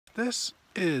This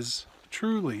is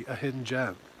truly a hidden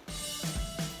gem.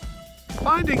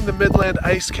 Finding the Midland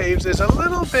ice caves is a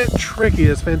little bit tricky.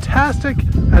 As fantastic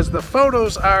as the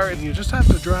photos are, and you just have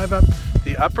to drive up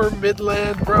the upper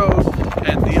Midland Road,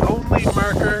 and the only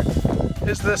marker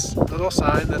is this little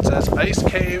sign that says Ice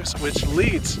Caves, which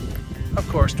leads, of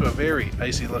course, to a very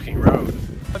icy looking road.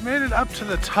 I've made it up to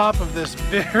the top of this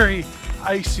very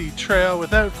icy trail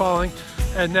without falling,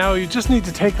 and now you just need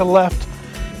to take a left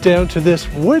down to this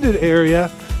wooded area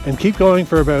and keep going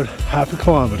for about half a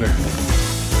kilometer.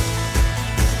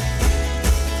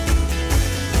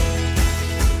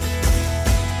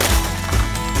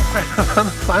 On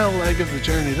the final leg of the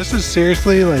journey. This is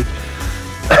seriously like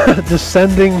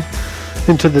descending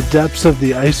into the depths of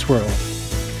the ice world.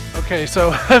 Okay, so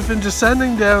I've been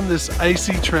descending down this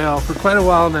icy trail for quite a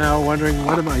while now, wondering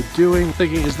what am I doing,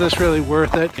 thinking is this really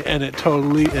worth it? And it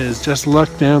totally is. Just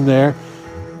look down there.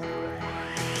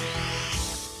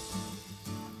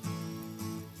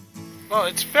 Well,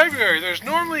 it's February. There's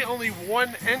normally only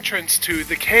one entrance to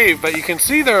the cave, but you can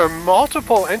see there are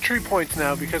multiple entry points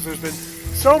now because there's been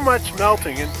so much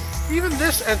melting, and even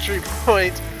this entry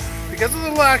point, because of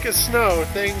the lack of snow,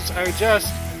 things are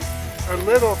just a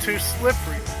little too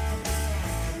slippery.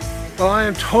 Well, I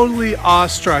am totally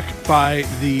awestruck by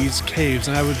these caves,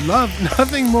 and I would love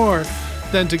nothing more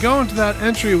than to go into that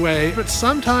entryway, but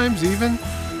sometimes even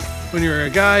when you're a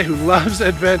guy who loves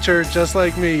adventure just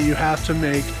like me, you have to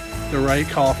make the right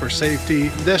call for safety.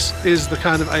 This is the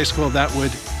kind of icicle that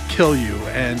would kill you,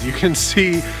 and you can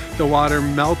see the water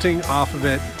melting off of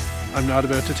it. I'm not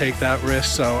about to take that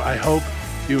risk, so I hope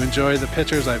you enjoy the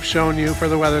pictures I've shown you for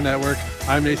the Weather Network.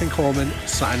 I'm Nathan Coleman,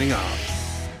 signing off.